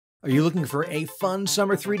Are you looking for a fun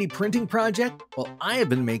summer 3D printing project? Well, I have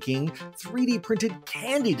been making 3D printed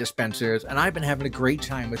candy dispensers and I've been having a great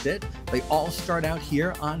time with it. They all start out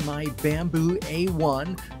here on my Bamboo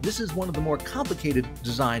A1. This is one of the more complicated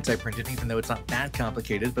designs I printed, even though it's not that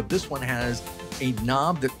complicated, but this one has a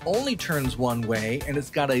knob that only turns one way and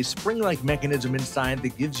it's got a spring-like mechanism inside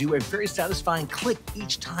that gives you a very satisfying click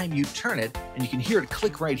each time you turn it, and you can hear it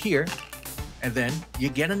click right here, and then you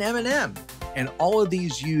get an M&M. And all of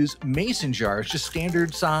these use mason jars, just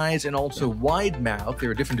standard size and also wide mouth. There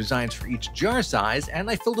are different designs for each jar size, and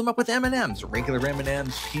I filled them up with M&Ms, regular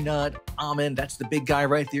M&Ms, peanut, almond. That's the big guy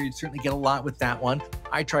right there. You'd certainly get a lot with that one.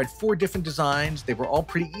 I tried 4 different designs. They were all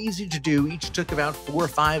pretty easy to do. Each took about 4 or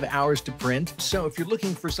 5 hours to print. So if you're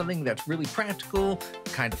looking for something that's really practical,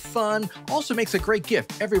 kind of fun, also makes a great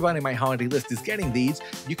gift. Everybody on my holiday list is getting these.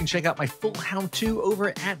 You can check out my full how-to over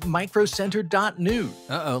at microcenter.news.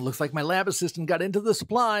 Uh-oh, looks like my lab assistant got into the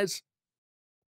supplies.